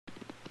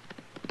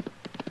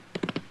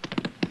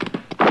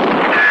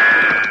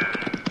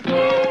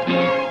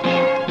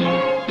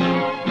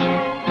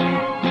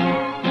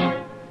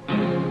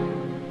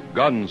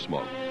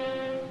Gunsmoke,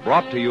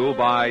 brought to you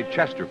by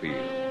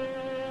Chesterfield.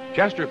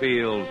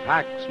 Chesterfield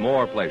packs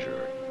more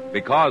pleasure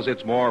because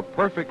it's more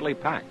perfectly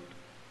packed,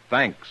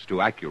 thanks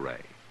to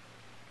Accuray.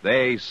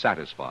 They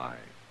satisfy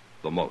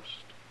the most.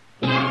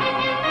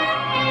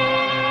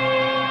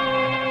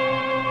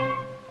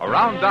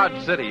 Around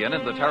Dodge City and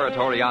in the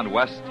territory on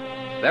West,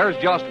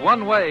 there's just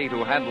one way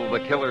to handle the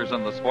killers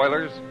and the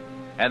spoilers,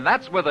 and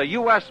that's with a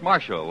U.S.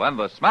 Marshal and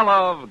the smell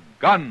of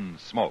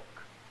Gunsmoke.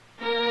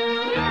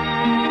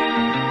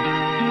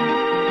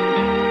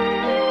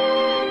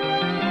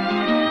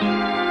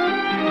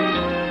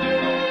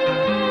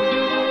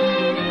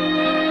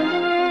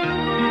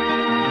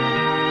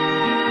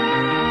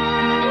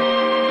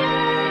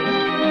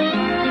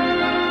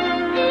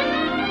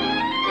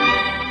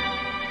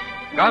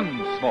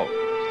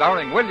 Gunsmoke,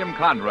 starring William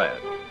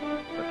Conrad.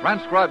 The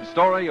transcribed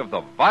story of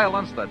the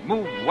violence that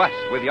moved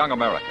west with young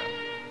America.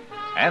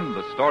 And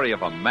the story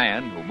of a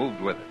man who moved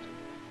with it.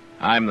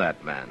 I'm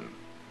that man,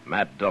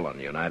 Matt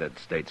Dillon, United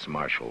States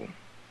Marshal.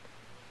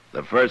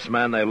 The first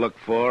man they look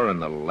for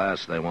and the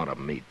last they want to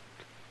meet.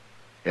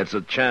 It's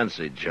a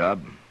chancy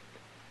job,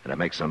 and it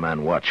makes a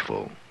man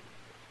watchful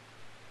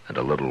and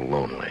a little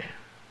lonely.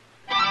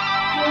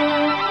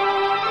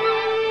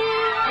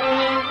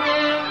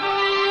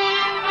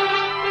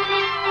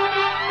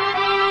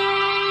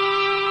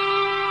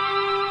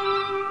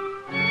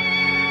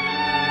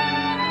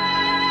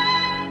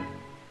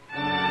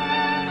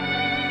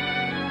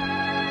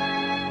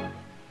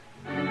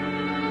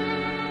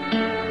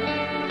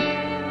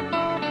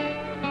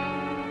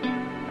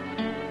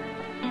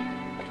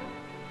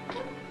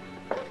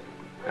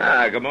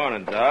 Good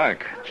morning,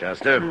 Doc.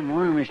 Chester. Good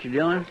morning, Mr.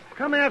 Dillon.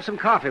 Come have some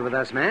coffee with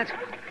us, Matt.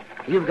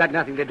 You've got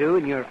nothing to do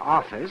in your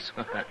office.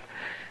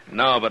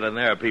 No, but in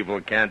there people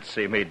can't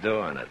see me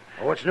doing it.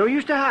 Oh, it's no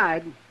use to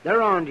hide.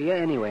 They're on to you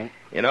anyway.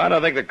 You know, I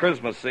don't think the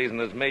Christmas season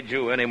has made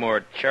you any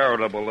more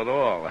charitable at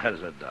all,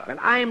 has it, Doc? Well,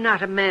 I'm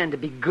not a man to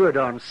be good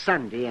on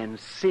Sunday and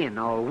sin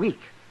all week,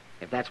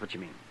 if that's what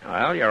you mean.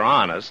 Well, you're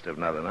honest, if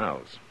nothing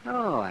else.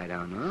 Oh, I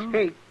don't know.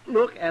 Hey,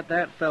 look at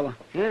that fella.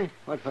 Yeah?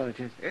 What fella,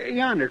 Tis?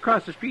 Yonder,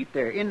 across the street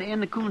there, in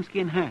the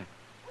coonskin hat.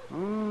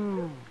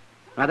 Oh.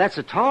 Now, that's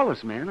the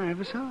tallest man I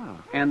ever saw.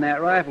 And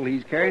that rifle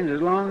he's carrying is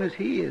as long as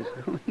he is.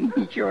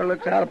 He sure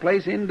looks out of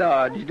place in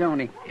Dodge, don't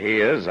he? He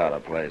is out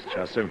of place,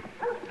 Chester.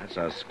 That's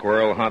a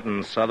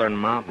squirrel-hunting southern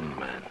mountain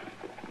man.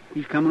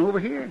 He's coming over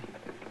here.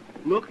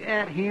 Look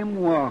at him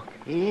walk.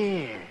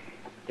 Yeah.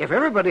 If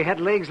everybody had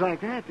legs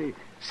like that, the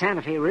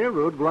Santa Fe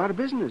Railroad would go out of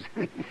business.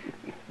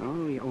 Oh,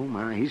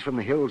 my, he's from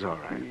the hills, all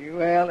right.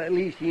 Well, at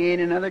least he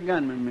ain't another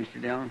gunman, Mr.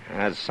 Dillon.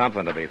 That's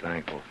something to be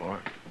thankful for.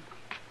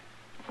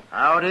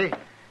 Howdy.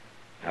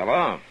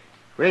 Hello.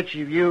 Which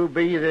of you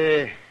be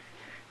the,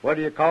 what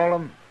do you call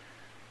them?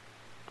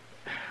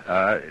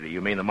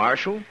 You mean the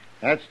marshal?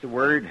 That's the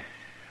word.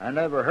 I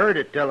never heard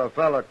it till a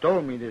fella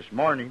told me this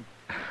morning.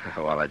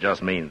 Well, I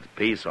just mean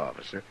peace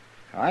officer.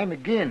 I'm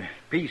agin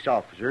peace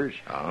officers.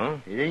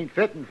 Oh? It ain't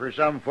fitting for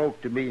some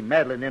folk to be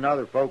meddling in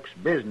other folks'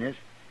 business.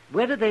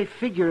 Where do they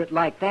figure it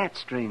like that,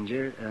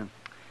 stranger?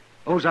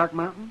 Ozark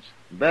Mountains?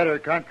 Better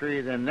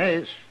country than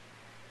this.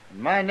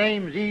 My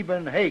name's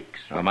Eben Hakes.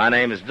 Well, my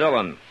name is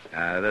Dillon.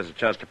 This is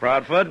Chester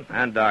Proudfoot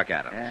and Doc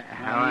Adams.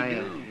 How are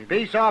you?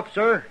 Peace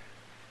officer.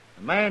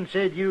 The man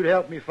said you'd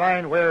help me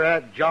find where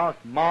that Joth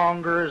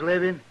Monger is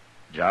living.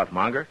 Joth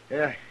Monger?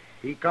 Yeah,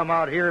 he come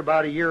out here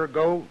about a year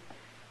ago.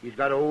 He's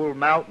got an old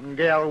mountain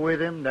gal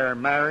with him. They're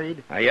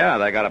married. Yeah,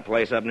 they got a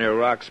place up near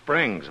Rock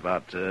Springs,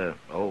 about,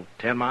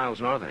 10 miles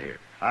north of here.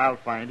 I'll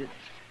find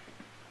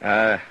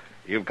it.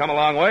 You've come a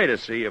long way to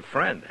see a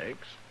friend,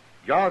 Hakes.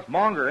 Joth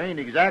Monger ain't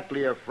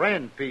exactly a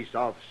friend, peace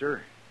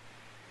officer.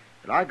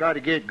 But I got to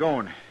get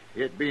going,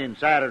 it being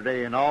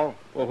Saturday and all.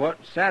 Well,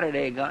 what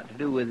Saturday got to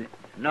do with it?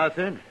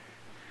 Nothing.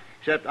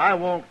 Except I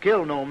won't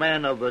kill no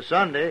man of a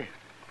Sunday.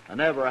 I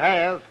never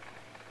have.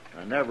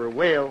 I never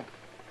will.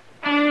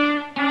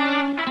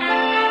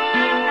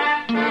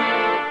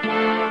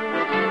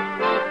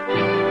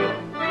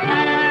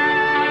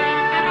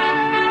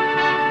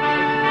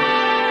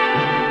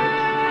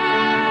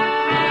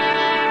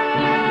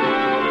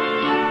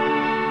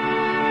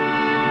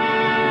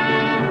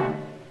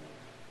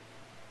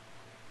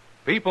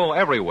 People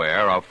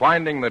everywhere are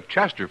finding that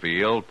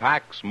Chesterfield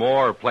packs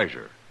more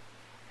pleasure.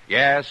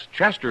 Yes,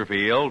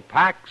 Chesterfield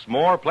packs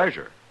more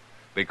pleasure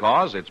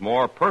because it's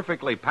more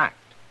perfectly packed.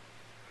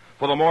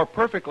 For the more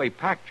perfectly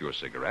packed your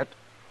cigarette,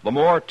 the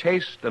more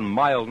taste and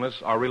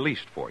mildness are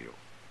released for you.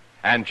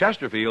 And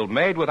Chesterfield,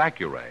 made with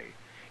Accuray,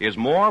 is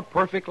more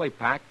perfectly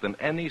packed than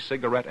any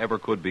cigarette ever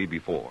could be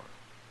before.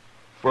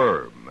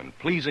 Firm and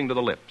pleasing to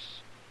the lips,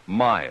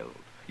 mild,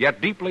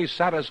 yet deeply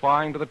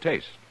satisfying to the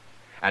taste.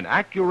 And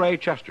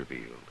Accuray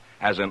Chesterfield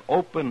has an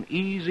open,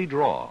 easy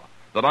draw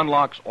that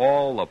unlocks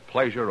all the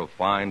pleasure of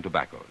fine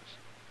tobaccos.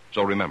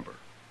 So remember,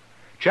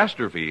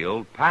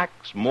 Chesterfield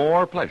packs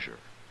more pleasure.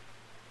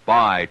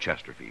 Buy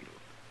Chesterfield.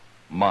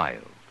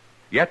 Mild,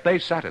 yet they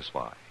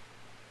satisfy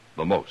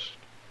the most.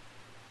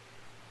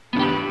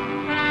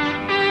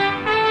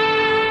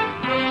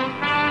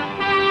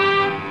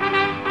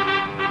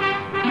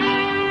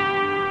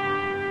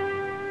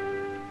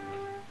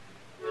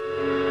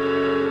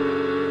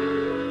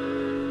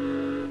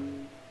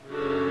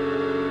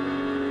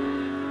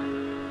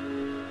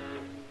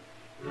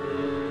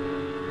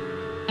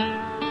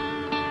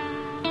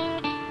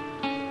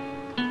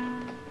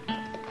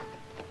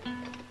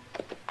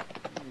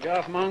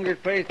 Joff Monger's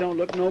place don't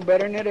look no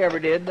better than it ever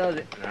did, does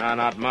it? No,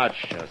 not much,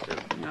 Chester.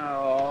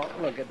 No,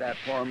 look at that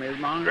poor Miss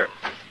Monger.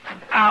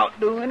 Out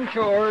doing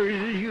chores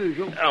as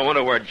usual. I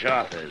wonder where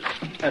Joff is.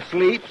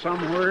 Asleep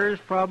somewheres,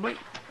 probably.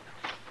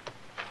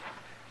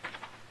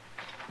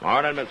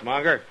 Morning, Miss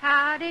Monger.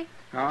 Howdy.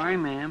 Sorry,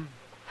 ma'am.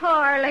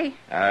 Poorly.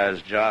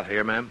 Is Joff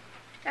here, ma'am?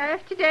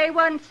 If today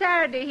wasn't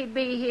Saturday, he'd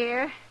be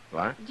here.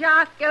 What?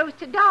 Jock goes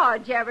to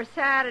Dodge every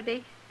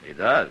Saturday. He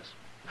does.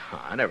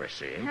 I never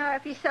see him. Now,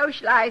 if he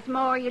socialized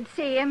more, you'd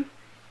see him.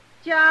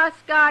 Joss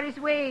got his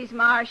ways,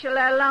 Marshal.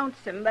 They're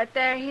lonesome, but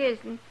they're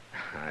his'n.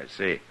 I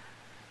see.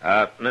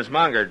 Miss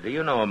Monger, do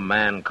you know a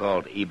man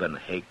called Eben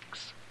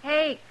Hakes?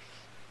 Hakes.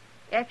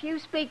 If you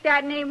speak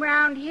that name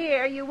round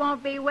here, you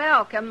won't be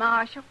welcome,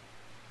 Marshal.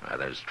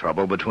 There's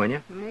trouble between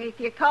you? If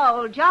you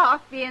call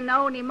Joff being the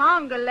only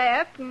Monger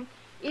left, and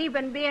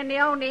Eben being the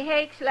only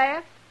Hakes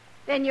left,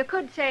 then you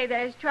could say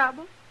there's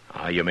trouble.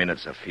 Oh, you mean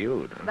it's a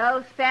feud, huh?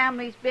 Both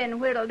families been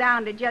whittled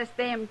down to just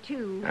them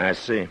two. I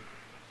see.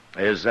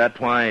 Is that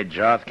why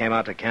Joff came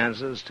out to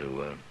Kansas,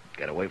 to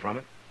get away from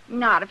it?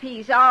 Not if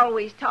he's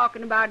always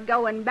talking about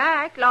going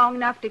back long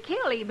enough to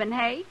kill Eben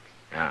Hakes.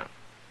 Yeah.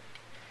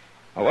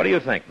 Well, what do you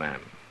think,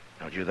 ma'am?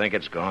 Don't you think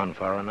it's gone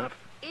far enough?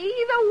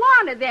 Either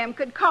one of them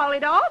could call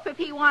it off if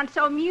he wants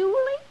so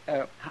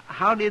muley.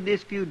 How did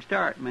this feud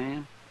start,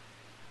 ma'am?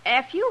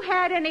 If you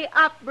had any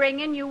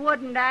upbringing, you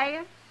wouldn't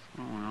ask.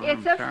 Oh,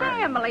 It's I'm a sorry.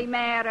 family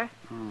matter.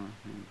 Oh,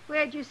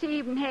 Where'd you see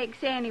Eben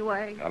Hakes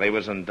anyway? Well, he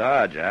was in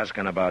Dodge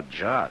asking about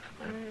Joff.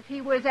 If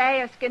he was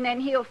asking, then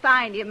he'll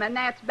find him, and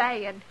that's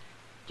bad.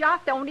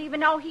 Jock don't even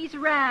know he's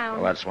around.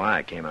 Well, that's why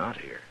I came out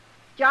here.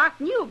 Jock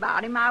knew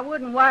about him. I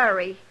wouldn't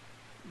worry.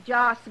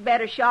 Jock's a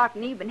better shot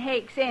than Eben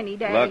Hakes any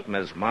day. Look,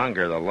 Miss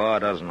Monger, the law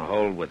doesn't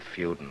hold with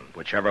feuding.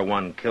 Whichever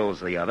one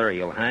kills the other,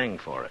 he'll hang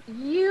for it.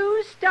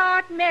 You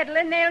start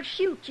meddling, they'll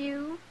shoot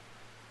you.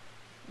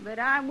 But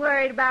I'm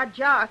worried about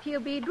Jock. He'll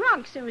be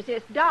drunk soon as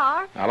it's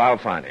dark. Well, I'll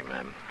find him,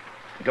 ma'am.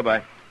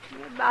 Goodbye.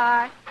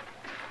 Goodbye.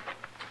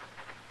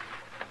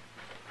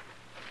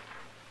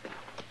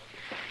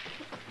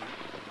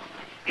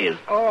 Is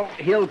all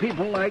hill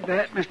people like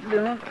that, Mr.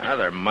 Dillon?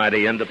 They're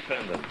mighty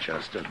independent,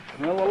 Chester.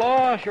 Well, the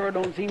law sure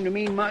don't seem to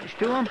mean much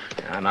to them.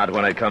 Not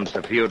when it comes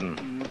to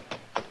feuding.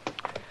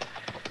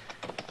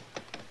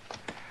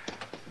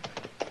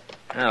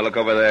 Now, look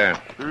over there.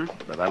 Huh?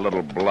 By that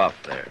little bluff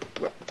there.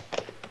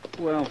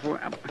 Well,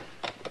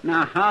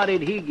 now, how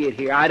did he get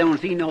here? I don't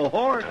see no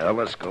horse. Well,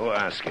 let's go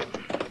ask him.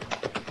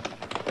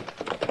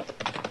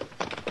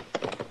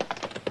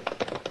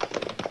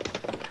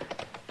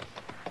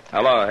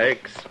 Hello,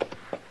 Hakes.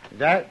 Is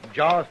that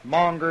Joss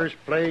Monger's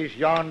place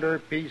yonder,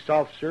 peace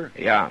officer?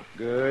 Yeah.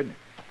 Good.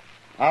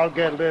 I'll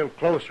get a little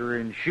closer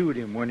and shoot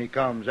him when he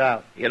comes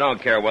out. You don't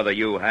care whether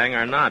you hang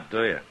or not,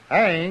 do you?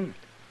 Hang?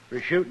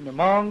 For shooting the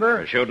Monger?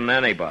 For shooting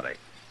anybody.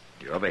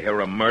 You ever hear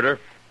of murder?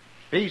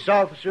 Peace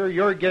officer,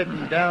 you're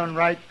getting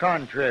downright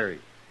contrary.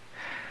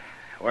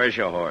 Where's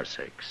your horse,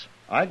 Hakes?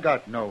 I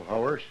got no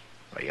horse.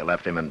 Well, you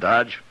left him in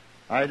Dodge?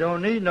 I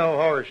don't need no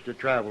horse to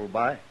travel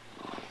by.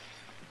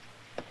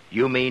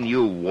 You mean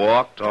you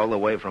walked all the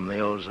way from the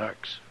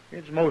Ozarks?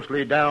 It's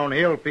mostly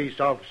downhill, peace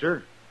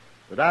officer.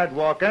 But I'd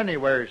walk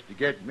anywheres to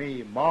get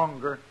me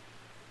Monger.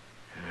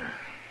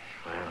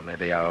 Well,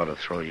 maybe I ought to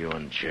throw you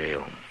in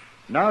jail.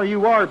 Now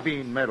you are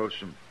being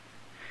meddlesome.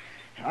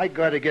 I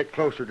got to get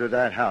closer to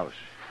that house.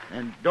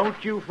 And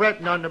don't you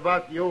fret none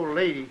about the old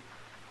lady.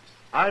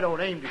 I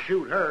don't aim to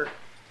shoot her.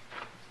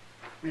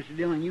 Mr.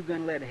 Dillon, you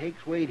gonna let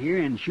Hakes wait here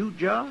and shoot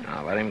Joff?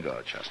 Now, let him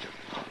go, Chester.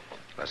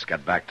 Let's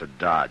get back to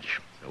Dodge.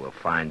 We'll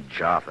find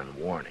Joff and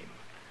warn him.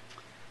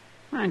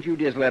 Why don't you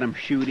just let them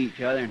shoot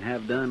each other and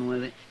have done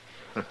with it?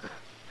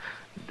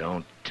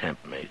 Don't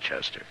tempt me,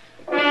 Chester.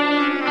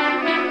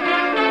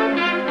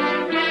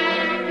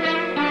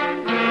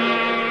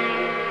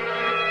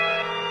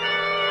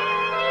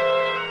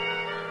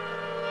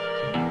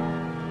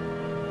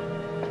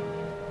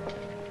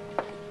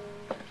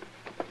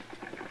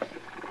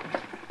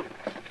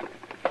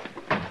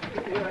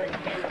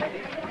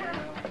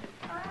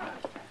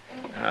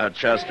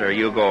 Chester,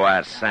 you go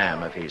ask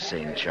Sam if he's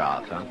seen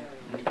Joff, huh?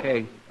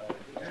 Okay.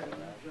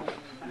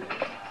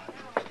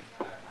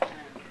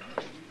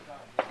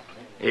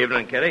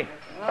 Evening, Kitty.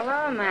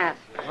 Hello, Matt.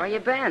 Where you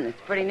been?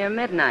 It's pretty near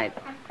midnight.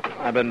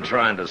 I've been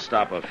trying to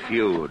stop a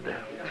feud.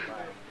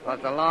 Well,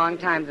 it's a long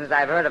time since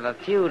I've heard of a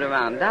feud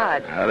around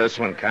Dodge. This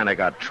one kind of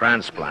got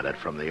transplanted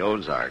from the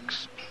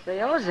Ozarks.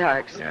 The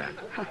Ozarks? Yeah.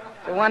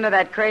 No wonder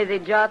that crazy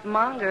Joth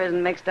Monger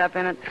isn't mixed up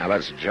in it. Now,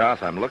 that's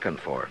Joff I'm looking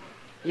for.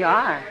 You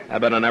are?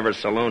 I've been in every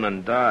saloon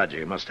in Dodge.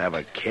 He must have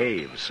a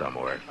cave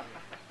somewhere.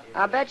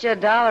 I'll bet you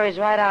 $1 he's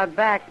right out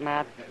back,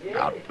 Matt.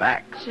 Out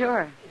back?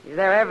 Sure. He's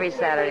there every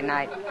Saturday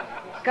night.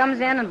 Comes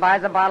in and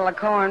buys a bottle of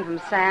corn from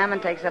Sam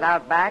and takes it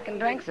out back and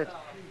drinks it.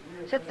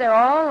 Sits there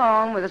all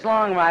alone with his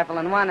long rifle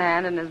in one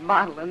hand and his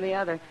bottle in the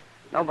other.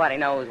 Nobody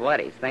knows what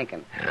he's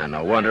thinking. Yeah,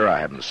 no wonder I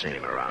haven't seen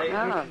him around. Hey, Oh.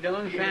 Mr.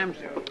 Dillon, Sam's...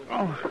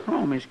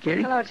 Oh, Miss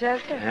Kitty. Hello,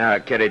 Chester. Yeah,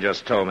 Kitty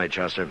just told me,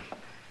 Chester.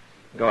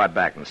 Go out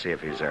back and see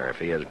if he's there. If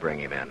he is, bring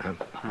him in, huh?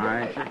 All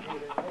right, sir.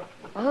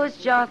 Well, who's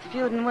Joth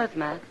feuding with,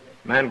 Matt?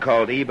 Man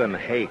called Eben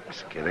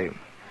Hakes, Kitty.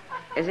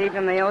 Is he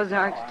from the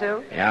Ozarks,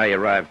 too? Yeah, he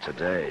arrived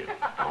today.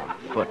 On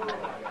foot.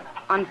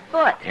 On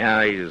foot?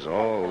 Yeah, he's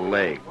all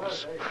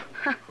legs.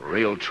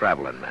 Real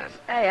traveling man.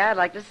 Hey, I'd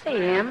like to see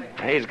him.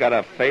 He's got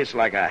a face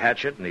like a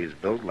hatchet, and he's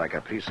built like a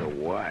piece of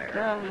wire.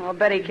 Oh, I'll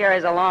bet he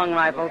carries a long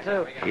rifle,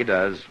 too. He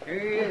does. Here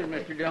he is,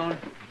 Mr. Dillon.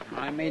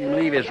 I made him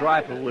leave his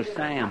rifle with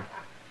Sam.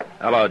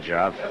 Hello,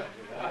 Joff.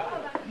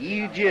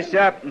 You just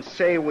up and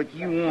say what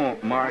you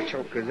want,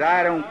 Marshal, 'cause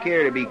I don't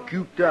care to be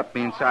cooped up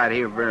inside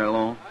here very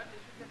long.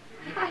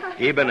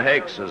 Eben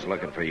Hakes is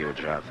looking for you,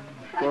 Joff.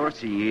 Of course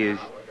he is.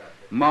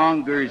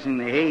 Mongers and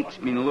the Hakes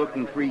been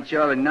looking for each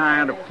other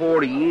nigh to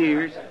 40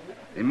 years.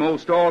 They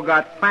most all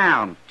got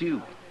found,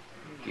 too.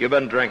 You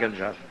been drinking,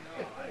 Joff?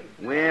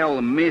 Well,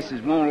 the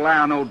missus won't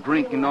allow no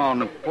drinking on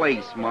the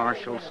place,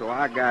 Marshal, so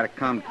I gotta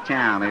come to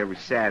town every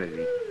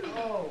Saturday.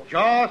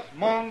 Joss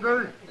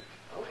Monger.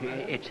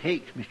 It's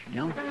Hakes, Mr.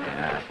 Dillon.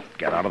 Yeah,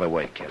 get out of the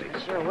way, Kitty.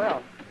 Sure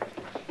will.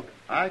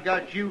 I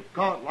got you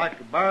caught like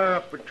a bear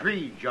up a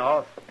tree,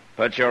 Joss.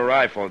 Put your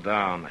rifle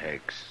down,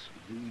 Hakes.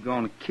 He's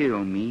gonna kill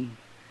me.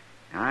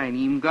 I ain't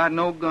even got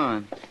no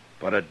gun.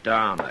 Put it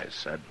down, I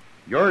said.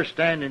 You're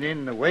standing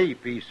in the way,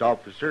 peace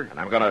officer. And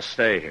I'm going to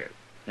stay here.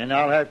 Then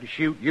I'll have to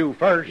shoot you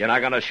first. You're not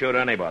going to shoot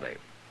anybody.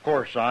 Of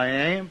course I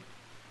am.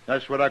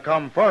 That's what I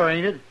come for,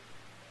 ain't it?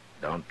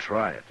 Don't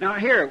try it. Now,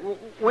 here,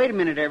 wait a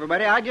minute,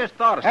 everybody. I just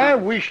thought of I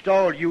something. wished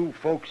all you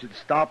folks would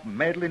stop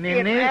meddling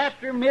in It's this.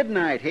 after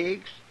midnight,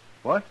 Higgs.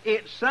 What?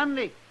 It's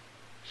Sunday.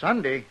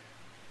 Sunday?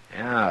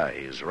 Yeah,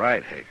 he's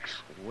right,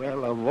 Hakes.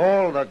 Well, of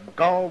all the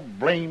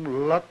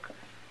gall-blame luck.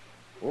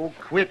 Oh,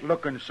 quit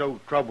looking so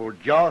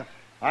troubled, Joss.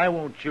 I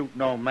won't shoot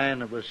no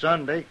man of a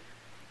Sunday,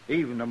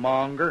 even a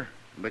monger.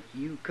 But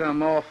you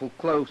come awful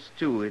close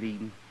to it,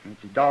 Eden.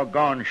 It's a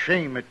doggone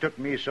shame it took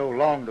me so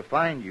long to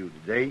find you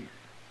today.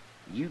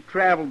 You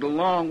traveled a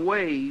long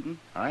way, Eden.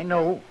 I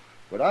know,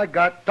 but I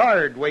got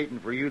tired waiting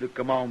for you to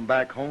come on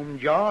back home,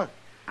 Joss.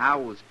 I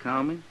was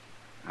coming.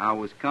 I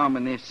was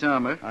coming this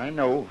summer. I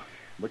know,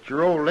 but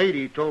your old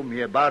lady told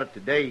me about it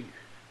today.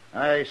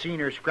 I seen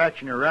her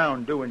scratching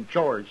around doing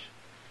chores.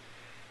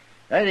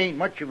 That ain't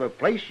much of a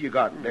place you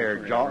got there,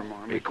 Joss.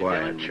 Be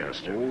quiet,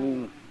 Chester.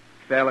 Oh,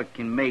 fella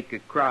can make a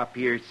crop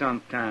here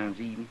sometimes,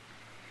 Eden.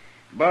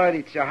 But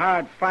it's a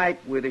hard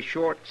fight with a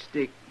short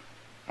stick.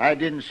 I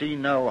didn't see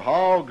no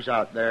hogs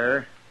out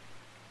there.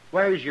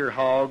 Where's your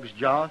hogs,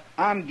 Joss?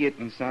 I'm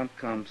getting some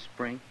come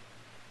spring.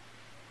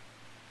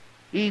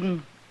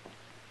 Eden,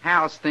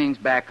 how's things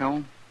back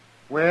home?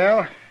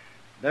 Well,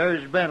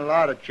 there's been a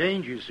lot of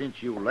changes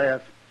since you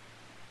left.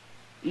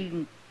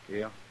 Eden,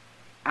 Yeah.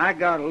 I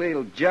got a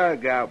little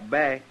jug out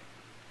back.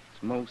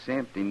 It's most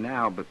empty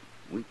now, but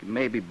we could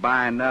maybe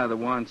buy another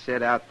one,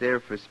 set out there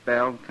for a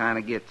spell, kind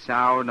of get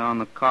soured on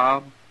the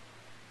cob.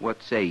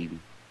 What say,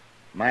 Eden?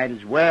 Might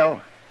as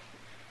well.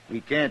 We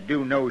can't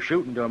do no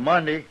shooting till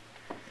Monday.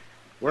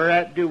 Where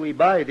at do we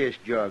buy this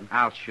jug?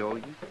 I'll show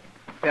you.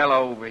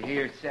 Fellow over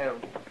here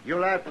settled.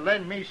 You'll have to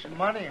lend me some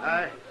money.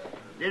 I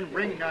didn't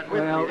bring none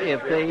with Well, me.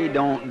 if they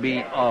don't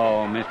beat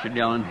all, Mr.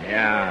 Dillon.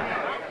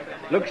 Yeah.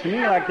 Looks to me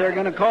like they're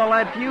going to call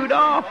that feud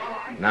off.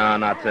 No,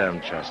 not them,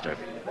 Chester.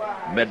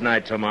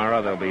 Midnight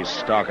tomorrow, they'll be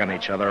stalking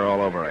each other all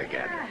over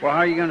again. Well, how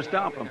are you going to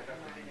stop them?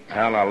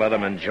 Hell, I'll let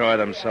them enjoy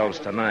themselves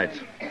tonight.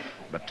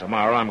 But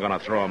tomorrow, I'm going to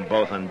throw them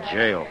both in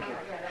jail.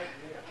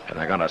 And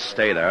they're going to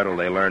stay there till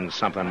they learn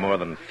something more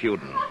than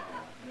feuding.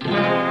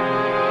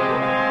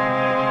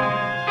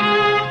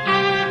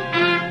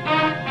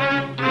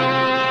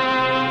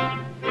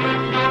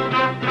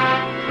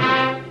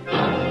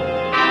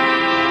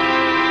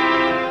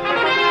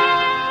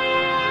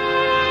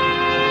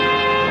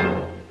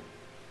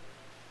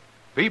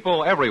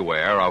 People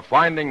everywhere are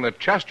finding that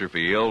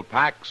Chesterfield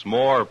packs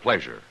more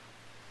pleasure.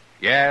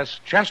 Yes,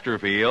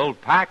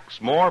 Chesterfield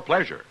packs more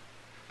pleasure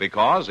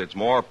because it's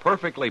more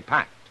perfectly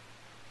packed.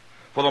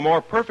 For the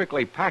more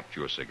perfectly packed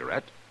your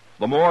cigarette,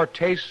 the more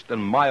taste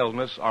and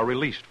mildness are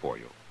released for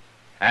you.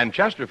 And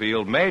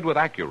Chesterfield, made with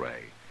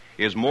Accuray,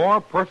 is more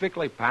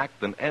perfectly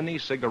packed than any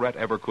cigarette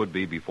ever could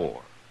be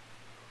before.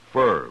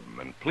 Firm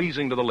and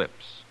pleasing to the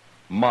lips,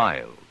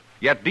 mild,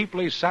 yet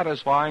deeply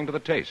satisfying to the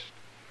taste.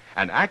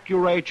 And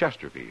Accuray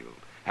Chesterfield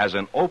has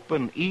an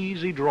open,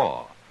 easy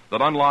draw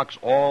that unlocks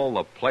all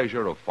the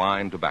pleasure of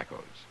fine tobaccos.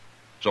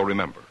 So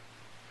remember,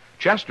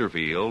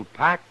 Chesterfield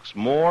packs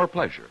more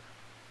pleasure.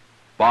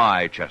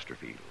 Buy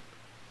Chesterfield.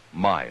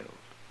 Mild,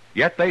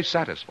 yet they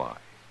satisfy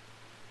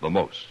the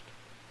most.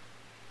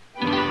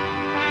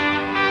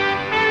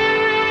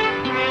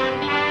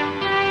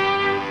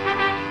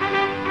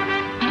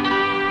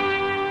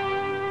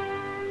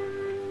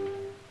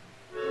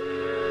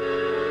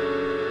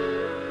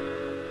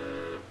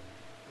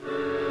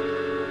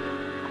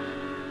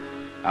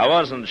 I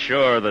wasn't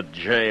sure that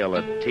jail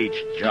would teach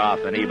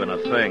Joff and even a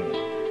thing,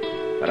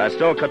 but I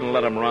still couldn't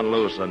let them run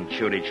loose and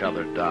shoot each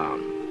other down.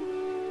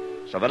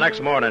 So the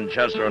next morning,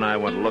 Chester and I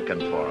went looking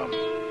for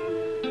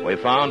them. We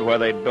found where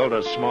they'd built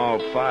a small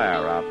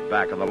fire out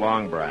back of the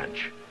Long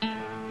Branch,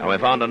 and we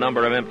found a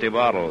number of empty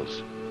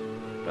bottles.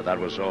 but that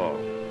was all.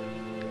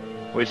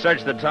 We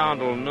searched the town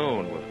till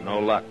noon with no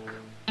luck.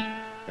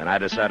 Then I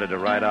decided to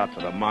ride out to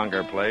the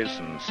Monger place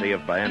and see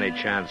if by any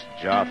chance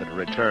Joth had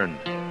returned.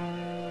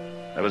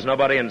 There was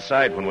nobody in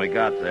sight when we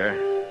got there,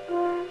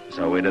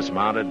 so we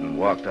dismounted and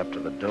walked up to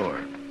the door.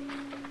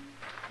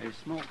 There's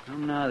smoke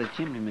coming out of the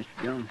chimney,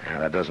 Mr. Jones. Yeah,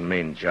 that doesn't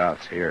mean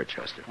Joth's here,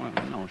 Chester. Well,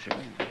 no, sir.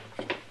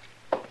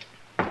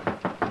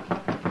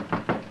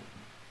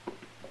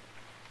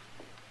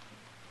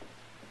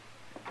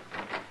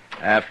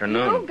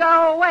 Afternoon. You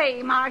go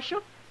away,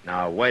 Marshal.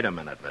 Now, wait a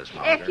minute, Miss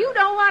Monger. If you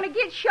don't want to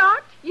get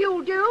shot,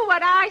 you'll do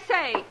what I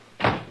say.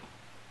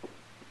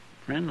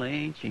 Friendly,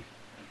 ain't she?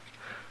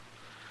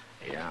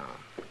 Yeah.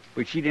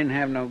 But she didn't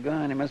have no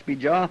gun. It must be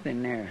Joth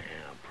in there.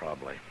 Yeah,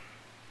 probably.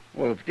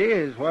 Well, if it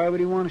is, why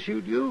would he want to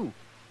shoot you?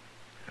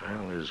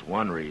 Well, there's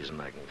one reason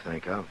I can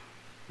think of.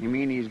 You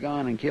mean he's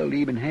gone and killed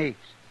Eben Hakes?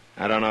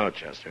 I don't know,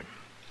 Chester,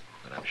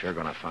 but I'm sure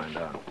going to find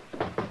out.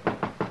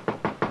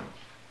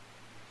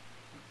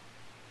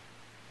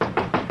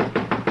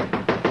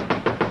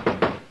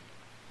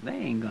 They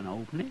ain't gonna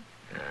open it.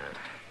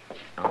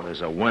 Oh,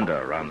 there's a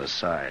window around the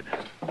side.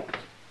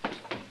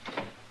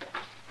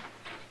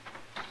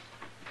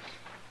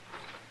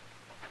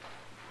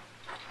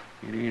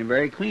 It ain't a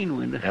very clean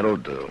window. That'll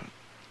do.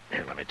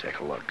 Here, let me take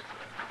a look.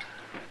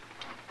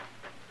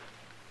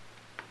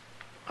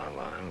 Well,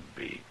 I'll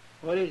be...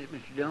 What is it,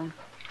 Mr. Jones?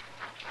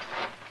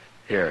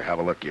 Here, have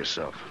a look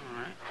yourself.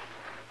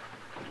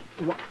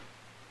 All right.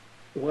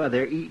 Well,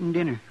 they're eating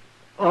dinner.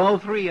 All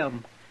three of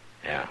them.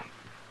 Yeah.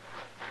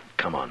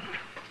 Come on.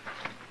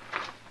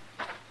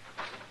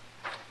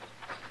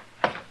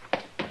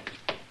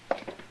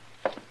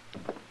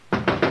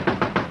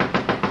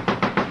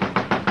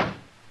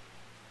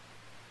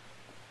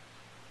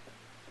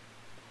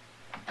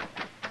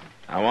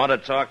 I want to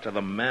talk to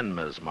the men,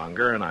 Miss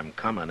Munger, and I'm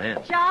coming in.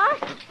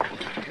 Josh?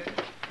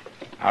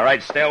 All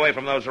right, stay away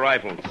from those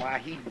rifles. Why,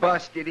 he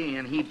busted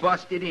in. He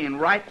busted in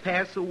right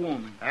past the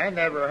woman. I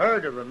never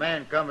heard of a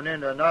man coming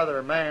into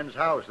another man's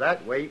house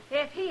that way.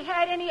 If he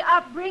had any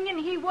upbringing,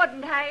 he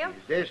wouldn't have.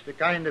 Is this the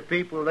kind of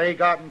people they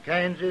got in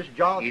Kansas,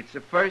 Joth? It's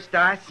the first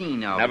I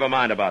seen of Never it.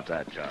 mind about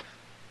that, Jeff.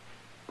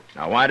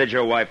 Now, why did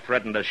your wife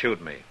threaten to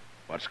shoot me?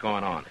 What's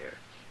going on here?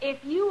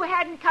 If you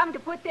hadn't come to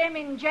put them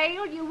in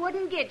jail, you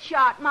wouldn't get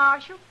shot,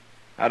 Marshal.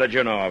 How did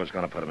you know I was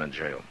going to put him in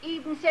jail?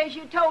 Eden says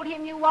you told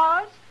him you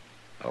was.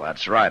 Well,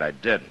 that's right, I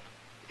did.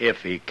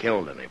 If he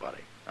killed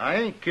anybody. I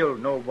ain't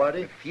killed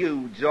nobody. The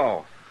feud's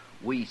off.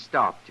 We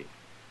stopped it.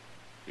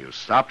 You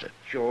stopped it.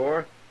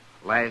 Sure.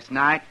 Last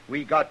night.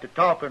 We got to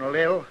talking a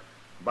little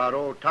about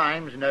old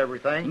times and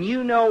everything. And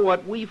you know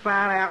what we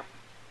found out?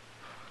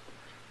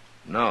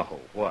 No,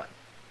 what?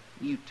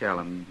 You tell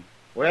him.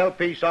 Well,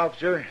 peace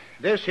officer,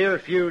 this here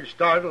feud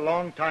started a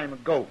long time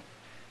ago.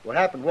 What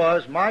happened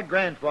was my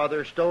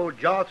grandfather stole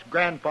Joth's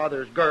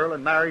grandfather's girl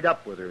and married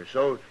up with her.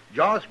 So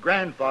Joth's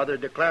grandfather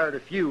declared a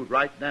feud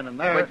right then and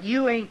there. But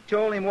you ain't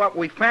told him what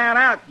we found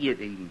out yet,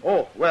 Eden.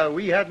 Oh, well,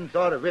 we hadn't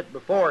thought of it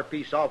before,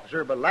 peace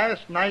officer, but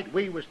last night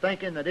we was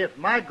thinking that if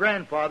my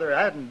grandfather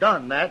hadn't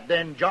done that,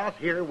 then Joth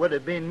here would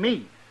have been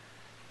me.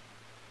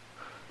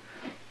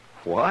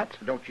 What?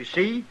 Don't you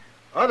see?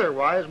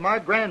 Otherwise, my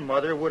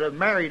grandmother would have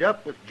married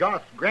up with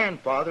Joth's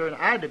grandfather, and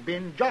I'd have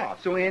been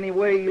Joth. So any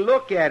way you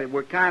look at it,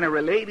 we're kind of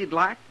related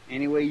like.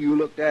 Any way you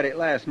looked at it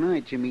last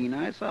night, you mean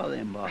I saw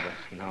them bottles.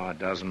 No, it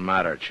doesn't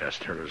matter,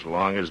 Chester, as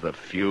long as the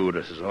feud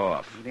is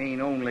off. It ain't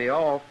only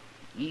off.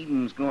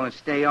 Eden's going to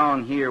stay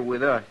on here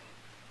with us.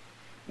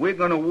 We're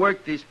going to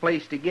work this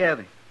place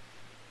together.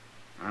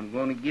 I'm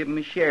going to give him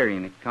a share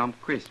in it come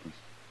Christmas.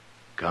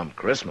 Come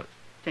Christmas?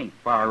 Tain't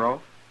far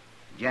off.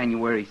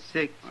 January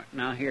 6th.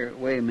 Now, here,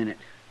 wait a minute.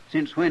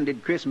 Since when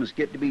did Christmas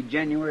get to be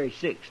January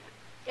 6th?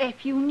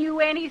 If you knew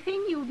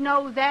anything, you'd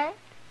know that.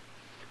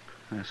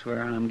 I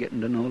swear I'm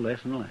getting to know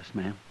less and less,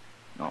 ma'am.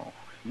 No,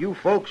 you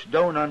folks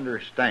don't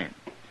understand.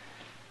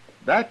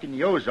 Back in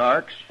the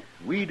Ozarks,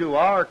 we do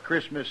our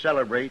Christmas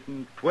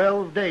celebrating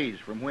 12 days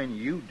from when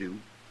you do.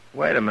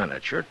 Wait a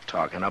minute, you're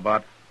talking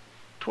about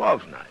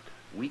Twelfth Night.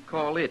 We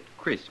call it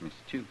Christmas,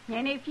 too.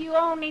 And if you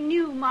only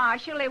knew,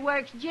 Marshal, it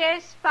works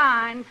just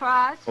fine for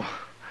us.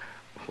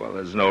 Well,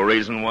 there's no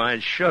reason why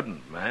it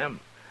shouldn't, ma'am.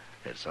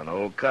 It's an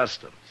old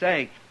custom.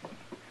 Say,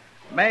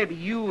 maybe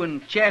you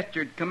and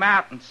Chester'd come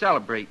out and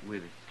celebrate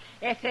with us.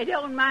 If they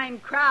don't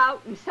mind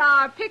kraut and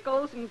sour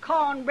pickles and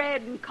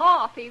cornbread and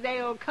coffee,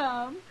 they'll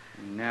come.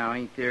 Now,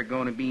 ain't there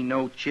going to be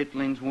no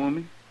chitlins,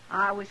 woman?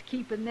 I was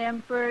keeping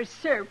them for a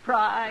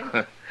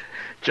surprise.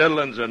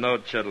 Chitlins or no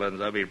chitlins,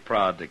 I'll be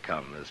proud to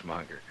come, Miss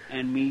Munger.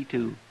 And me,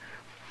 too.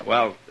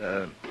 Well,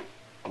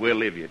 we'll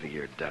leave you to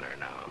your dinner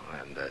now,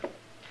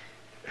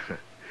 and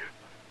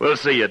we'll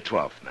see you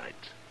Twelfth Night.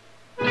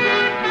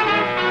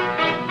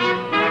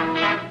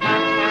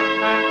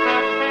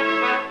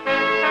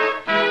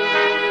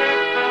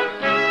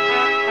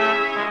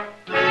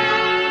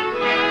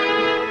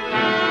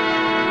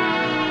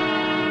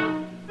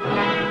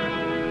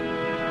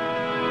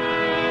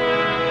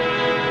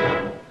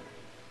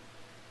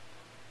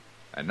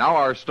 And now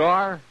our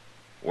star,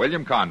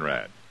 William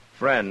Conrad.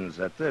 Friends,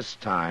 at this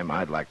time,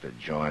 I'd like to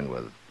join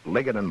with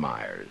Liggett and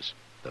Myers,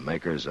 the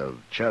makers of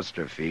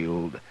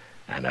Chesterfield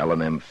and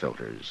L&M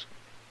filters.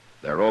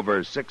 There are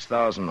over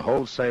 6,000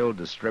 wholesale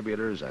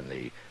distributors and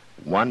the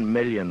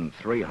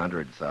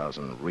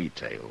 1,300,000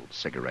 retail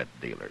cigarette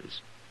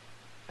dealers.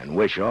 And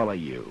wish all of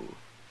you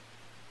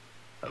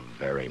a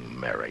very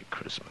Merry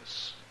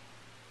Christmas.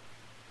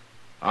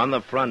 On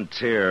the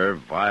frontier,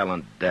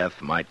 violent death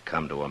might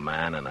come to a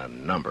man in a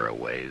number of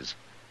ways,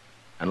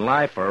 and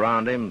life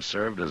around him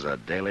served as a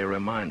daily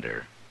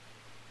reminder.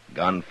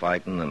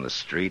 Gunfighting in the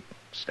street,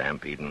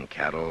 stampeding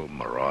cattle,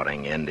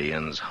 marauding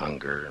Indians,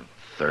 hunger,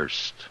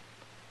 thirst.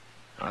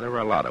 Now, there were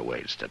a lot of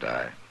ways to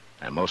die,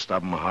 and most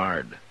of them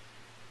hard.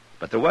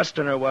 But the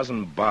Westerner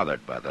wasn't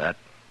bothered by that.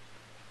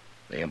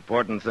 The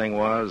important thing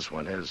was,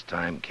 when his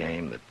time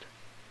came,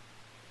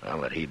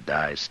 that he'd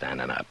die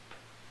standing up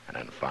and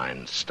in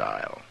fine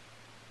style.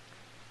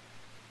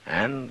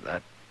 And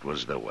that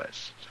was the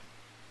West.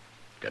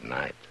 Good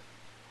night.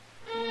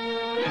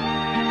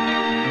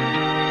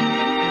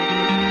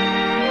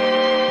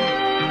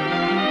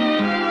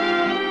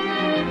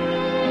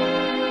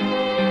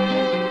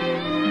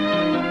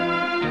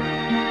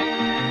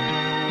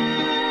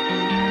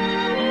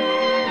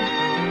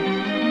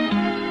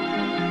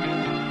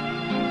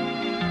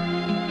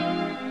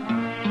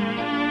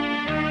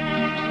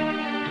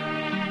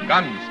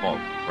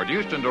 Gunsmoke,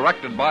 produced and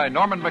directed by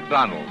Norman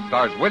Macdonald,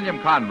 stars William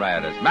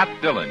Conrad as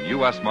Matt Dillon,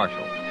 U.S.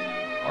 Marshal.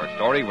 Our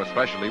story was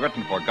specially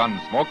written for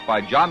Gunsmoke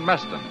by John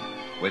Meston,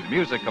 with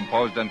music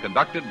composed and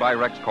conducted by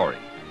Rex Corey.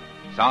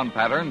 Sound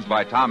patterns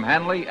by Tom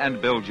Hanley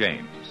and Bill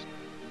James.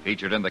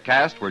 Featured in the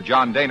cast were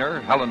John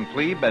Daner, Helen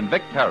Kleeb, and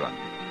Vic Perrin.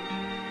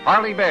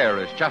 Harley Bear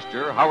is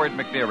Chester, Howard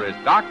McNear is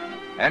Doc,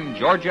 and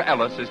Georgia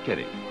Ellis is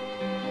Kitty.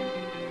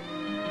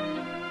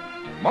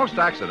 Most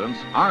accidents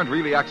aren't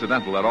really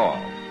accidental at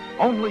all.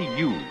 Only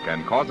you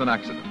can cause an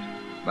accident.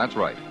 That's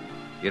right.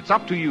 It's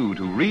up to you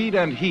to read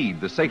and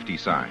heed the safety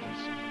signs,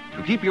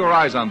 to keep your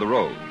eyes on the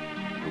road,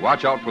 to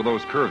watch out for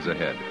those curves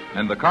ahead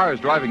and the cars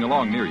driving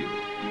along near you.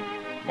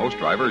 Most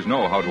drivers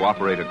know how to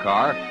operate a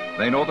car.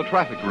 They know the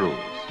traffic rules.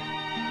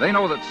 They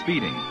know that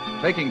speeding,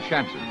 taking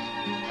chances,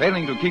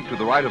 failing to keep to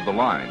the right of the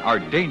line are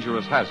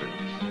dangerous hazards.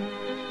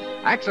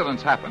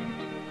 Accidents happen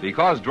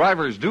because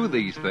drivers do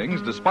these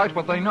things despite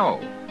what they know.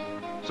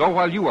 So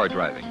while you are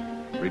driving,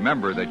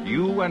 remember that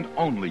you and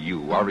only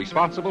you are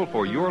responsible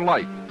for your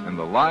life and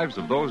the lives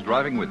of those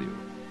driving with you.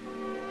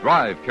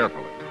 Drive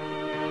carefully.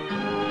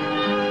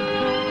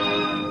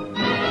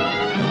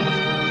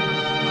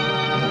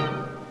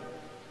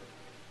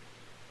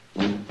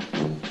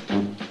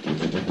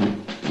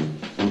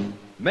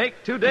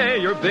 Make today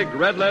your big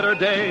red letter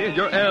day,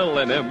 your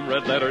L&M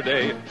red letter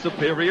day.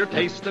 Superior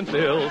taste and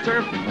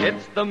filter,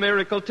 it's the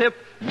miracle tip.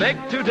 Make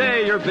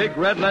today your big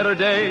red letter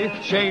day.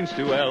 Change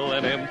to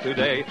L&M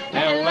today.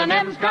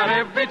 L&M's got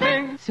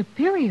everything.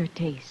 Superior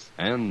taste.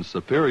 And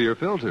superior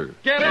filter.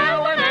 Get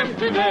L&M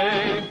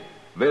today.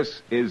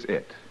 This is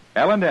it.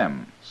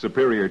 L&M,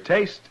 superior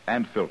taste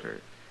and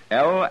filter.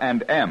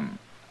 L&M,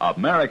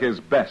 America's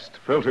best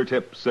filter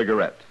tip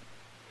cigarette.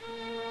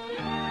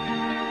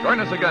 Join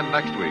us again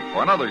next week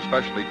for another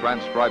specially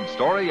transcribed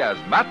story as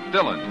Matt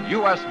Dillon,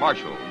 U.S.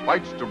 Marshal,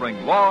 fights to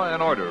bring law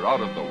and order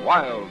out of the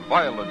wild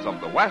violence of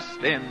the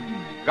West in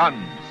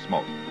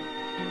Gunsmoke.